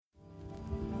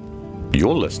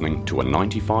You're listening to a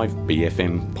 95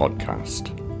 BFM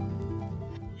podcast.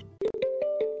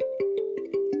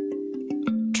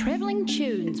 Travelling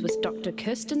Tunes with Dr.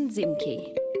 Kirsten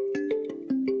Zemke.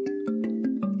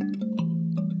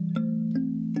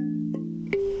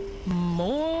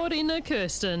 Morning,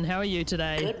 Kirsten. How are you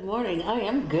today? Good morning. I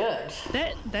am good.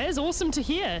 That is awesome to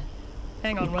hear.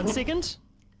 Hang on 1 second.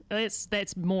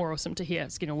 That's more awesome to hear.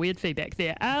 It's getting a weird feedback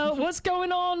there. What's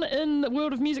going on in the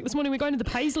world of music this morning? We're going to the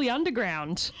Paisley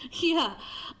Underground. Yeah.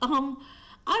 I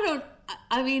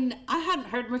hadn't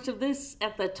heard much of this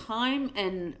at the time,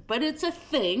 but it's a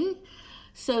thing.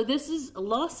 So this is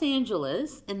Los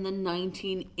Angeles in the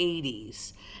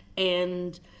 1980s.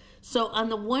 And so on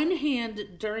the one hand,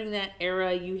 during that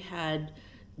era, you had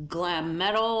glam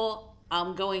metal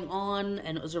going on,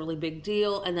 and it was a really big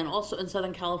deal. And then also in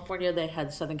Southern California, they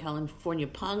had Southern California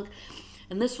punk.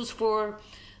 And this was for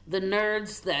the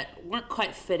nerds that weren't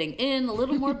quite fitting in, a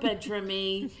little more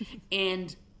bedroomy.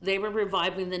 And they were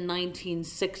reviving the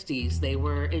 1960s. They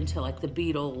were into like the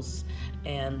Beatles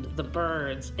and the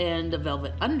Byrds and the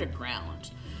Velvet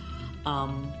Underground.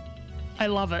 I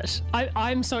love it.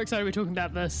 I'm so excited we're talking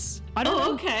about this. I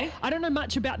don't know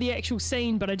much about the actual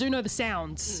scene, but I do know the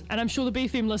sounds. And I'm sure the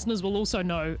BFM listeners will also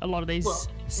know a lot of these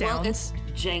sounds. Well, it's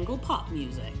jangle pop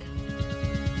music.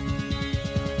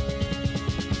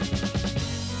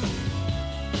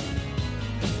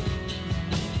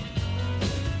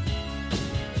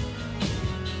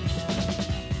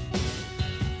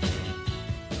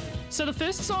 So the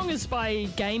first song is by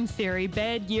Game Theory,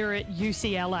 Bad Year at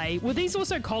UCLA. Were these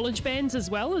also college bands as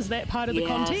well? Is that part of the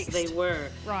context? Yes, they were.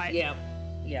 Right. Yeah.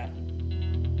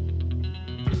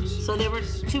 So they were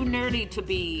too nerdy to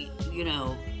be,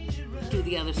 do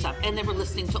the other stuff. And they were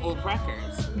listening to old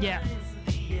records. Yeah.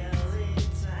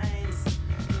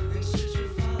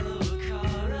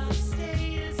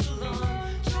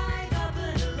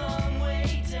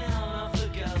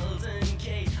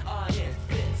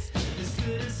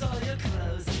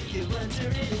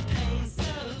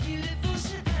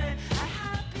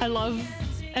 I love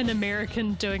an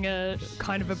American doing a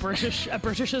kind of a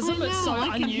Britishism. It's so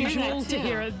unusual to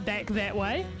hear it back that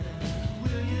way.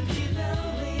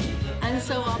 And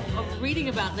so I'm reading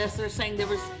about this. They're saying there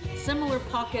was similar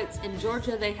pockets in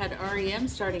Georgia. They had REM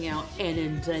starting out, and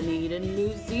in Dunedin,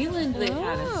 New Zealand, they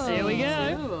had it. There we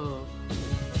go.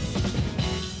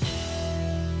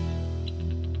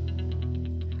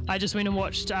 I just went and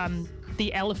watched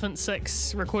the Elephant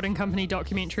Six Recording Company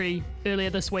documentary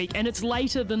earlier this week, and it's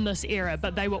later than this era,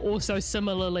 but they were also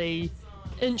similarly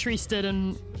interested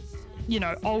in,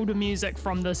 older music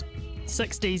from the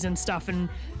 60s and stuff, and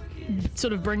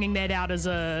sort of bringing that out as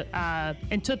a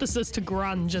antithesis to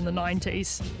grunge in the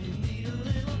 90s.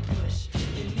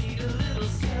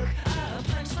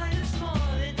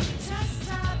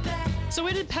 So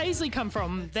where did Paisley come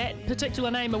from, that particular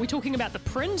name? Are we talking about the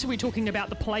print? Are we talking about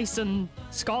the place in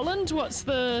Scotland? What's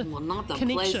the connection? Well, not the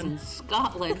place in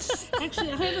Scotland.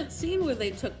 Actually, I haven't seen where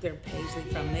they took their Paisley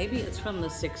from. Maybe it's from the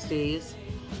 60s.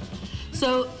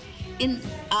 So in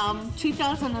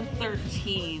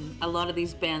 2013, a lot of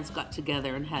these bands got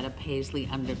together and had a Paisley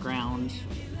Underground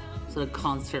sort of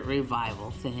concert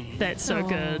revival thing. That's so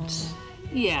good.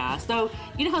 Yeah, so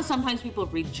you know how sometimes people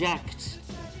reject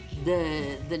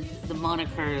the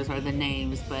monikers or the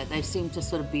names, but they seem to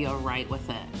sort of be all right with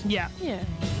it. Yeah.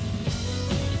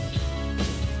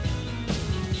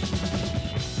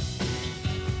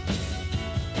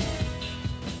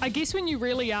 I guess when you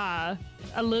really are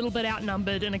a little bit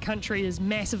outnumbered in a country as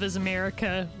massive as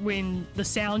America, when the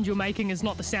sound you're making is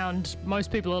not the sound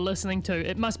most people are listening to,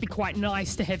 it must be quite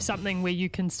nice to have something where you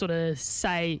can sort of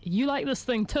say, you like this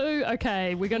thing too?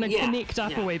 Okay, we're going to connect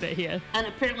up a wee bit here. And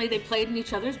apparently they played in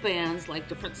each other's bands, like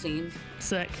different scenes.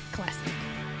 Sick. Classic.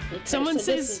 Okay, Someone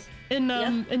says in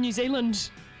New Zealand,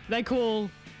 they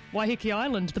call Waiheke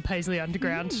Island the Paisley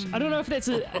Underground. I don't know if that's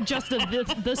just a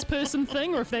this person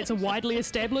thing or if that's a widely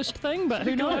established thing, but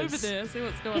who knows? Go over there, see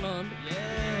what's going on.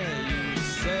 Yeah, you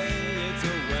say it's a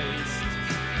waste.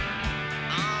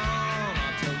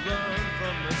 Not to learn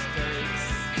from mistakes.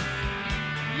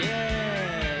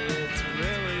 Yeah, it's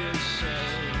really a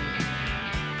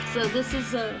shame. So this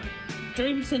is a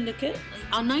Dream Syndicate.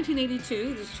 On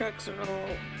 1982, these tracks are all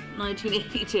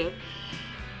 1982.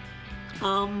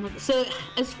 So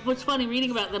what's funny reading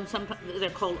about them,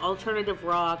 they're called alternative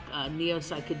rock,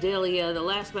 neo-psychedelia. The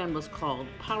last band was called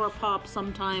power pop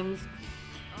sometimes.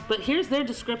 But here's their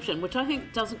description, which I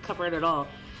think doesn't cover it at all.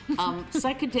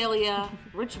 Psychedelia,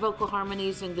 rich vocal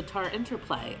harmonies, and guitar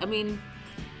interplay. I mean,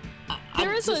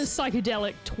 there is a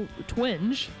psychedelic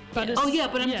twinge, but it's... Oh, yeah,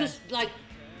 but I'm just like,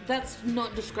 that's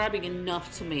not describing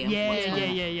enough to me.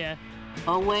 Yeah.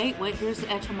 Oh, wait, here's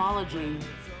the etymology.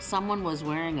 Someone was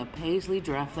wearing a paisley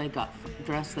dress they got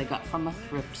from a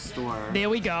thrift store. There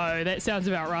we go. That sounds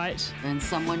about right. And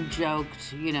someone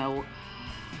joked,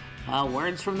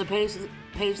 words from the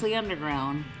Paisley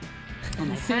Underground.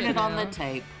 And they heard it on the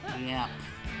tape. Yep.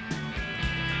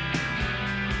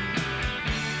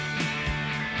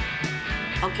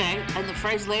 Okay, and the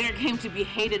phrase later came to be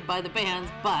hated by the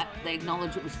bands, but they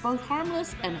acknowledged it was both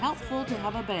harmless and helpful to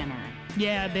have a banner.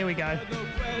 Yeah, there we go. The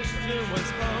question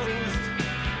was posed.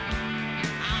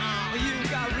 You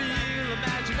got real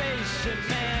imagination,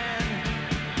 man.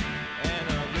 And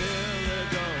I really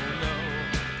don't know.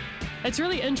 It's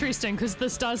really interesting because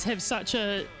this does have such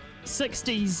a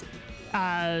 60s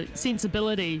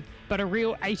sensibility, but a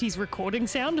real 80s recording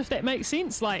sound, if that makes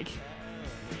sense. Like,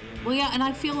 well, yeah, and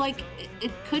I feel like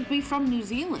it could be from New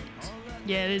Zealand.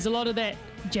 yeah, there's a lot of that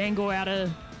Django out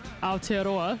of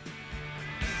Aotearoa.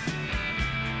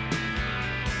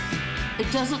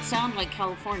 It doesn't sound like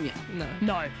California.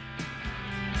 No.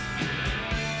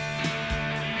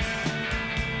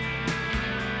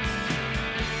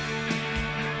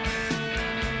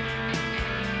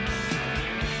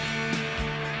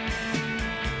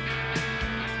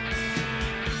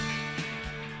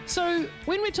 So,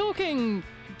 when we're talking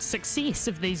success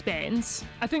of these bands,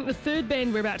 I think the third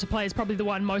band we're about to play is probably the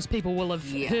one most people will have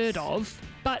heard of.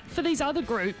 But for these other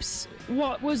groups,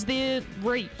 what was their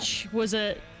reach?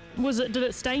 Did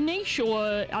it stay niche,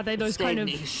 or are they those kind of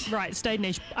niche. Right, stayed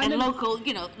niche? And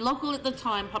local at the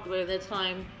time, popular at the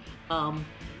time, and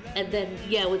then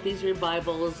with these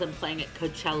revivals and playing at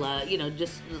Coachella,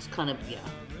 just this kind of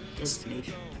it's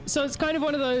niche. So it's kind of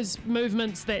one of those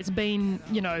movements that's been,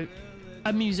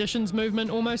 a musician's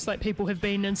movement almost, like people have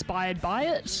been inspired by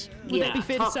it. Would that be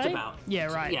fair to say? About. Yeah,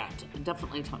 right. Yeah,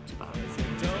 definitely talked about.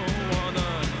 Don't wanna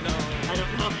know. I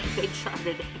don't know if they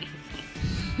charted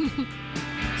anything.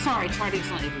 Sorry, charting's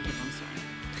not everything. I'm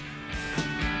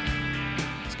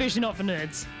sorry. Especially not for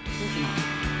nerds. No.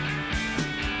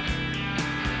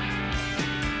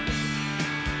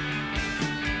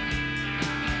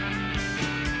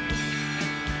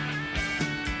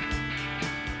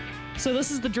 So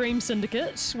this is the Dream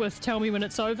Syndicate with Tell Me When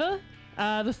It's Over.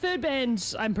 The third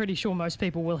band, I'm pretty sure most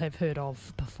people will have heard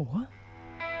of before.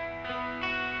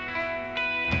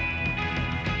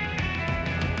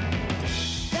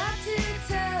 Got to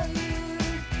tell you,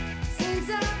 things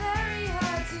are very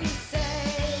hard to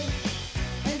say,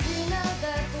 and you know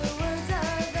that the words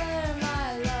are there,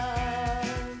 my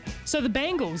love. So the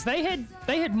Bangles, they had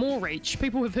more reach.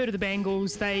 People have heard of the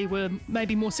Bangles. They were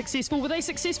maybe more successful. Were they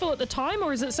successful at the time,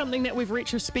 or is it something that we've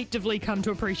retrospectively come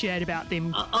to appreciate about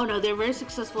them? Oh no, they're very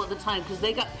successful at the time because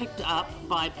they got picked up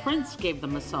by Prince. Gave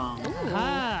them a song.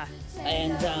 Ah,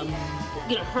 And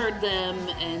heard them,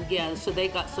 and so they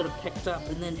got sort of picked up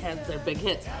and then had their big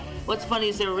hits. What's funny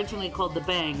is they're originally called the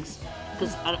Bangs,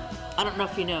 because I don't know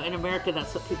if you know, in America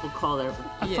that's what people call their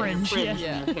fringe, in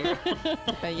yeah. their hair.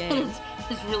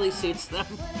 It really suits them.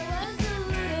 When I was a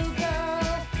little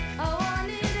girl, I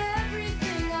wanted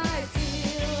everything I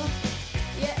feel.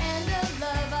 Yeah, and a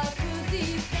love I could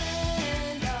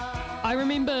depend on. I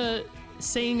remember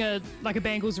seeing a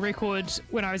Bangles record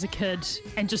when I was a kid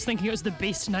and just thinking it was the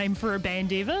best name for a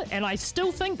band ever, and I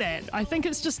still think that. I think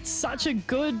it's just such a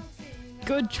good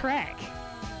track.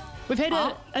 We've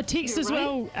had a text as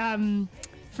well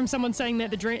from someone saying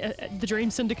that the Dream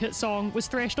Syndicate song was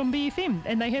thrashed on BFM,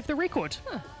 and they have the record.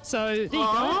 So there you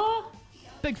go.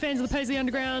 Big fans of the Paisley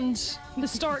Underground,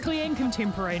 historically and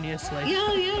contemporaneously.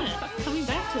 Yeah, coming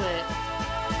back to it.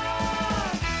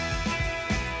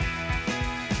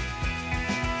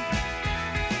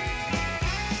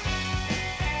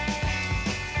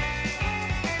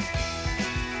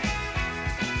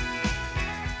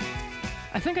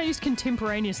 I think I used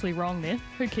contemporaneously wrong there.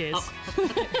 Who cares?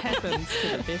 It happens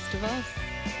to the best of us.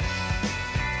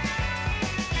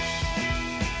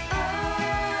 Oh,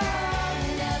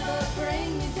 never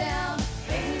bring me down,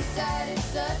 make me sad in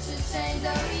such a change.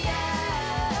 Oh yeah.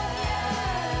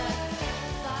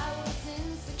 If I was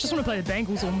insecure Just want to play the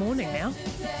Bangles all morning now.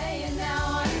 today, and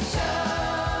now I'm sure.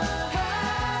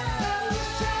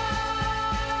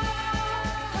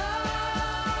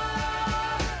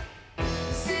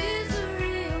 This is a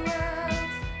real world.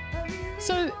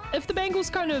 So if the Bangles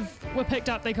kind of were picked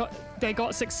up, they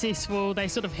got successful, they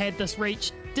sort of had this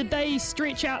reach, did they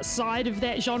stretch outside of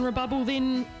that genre bubble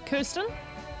then, Kirsten?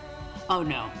 Oh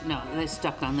no, they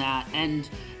stuck on that, and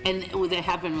they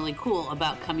have been really cool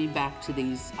about coming back to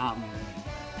these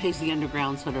Paisley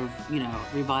Underground sort of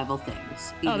revival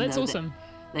things. Oh, even that's though awesome.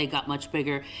 they got much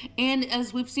bigger. And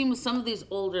as we've seen with some of these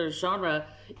older genre,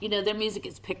 you know, their music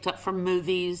is picked up from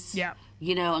movies. Yeah.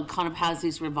 You know, and kind of has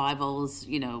these revivals,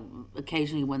 you know,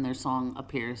 occasionally when their song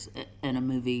appears in a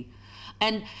movie.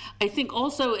 And I think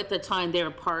also at the time they were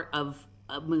part of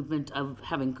a movement of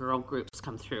having girl groups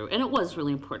come through. And it was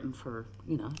really important for,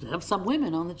 you know, to have some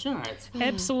women on the charts.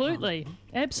 Absolutely.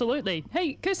 Absolutely.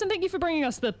 Hey, Kirsten, thank you for bringing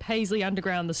us the Paisley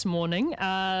Underground this morning.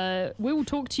 We will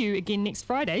talk to you again next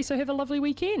Friday, so have a lovely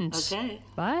weekend. Okay.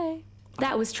 Bye.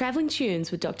 That was Travelling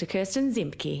Tunes with Dr. Kirsten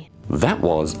Zemke. That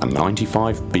was a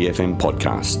 95BFM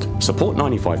podcast. Support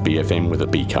 95BFM with a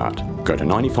B card. Go to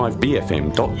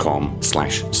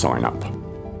 95BFM.com/sign up.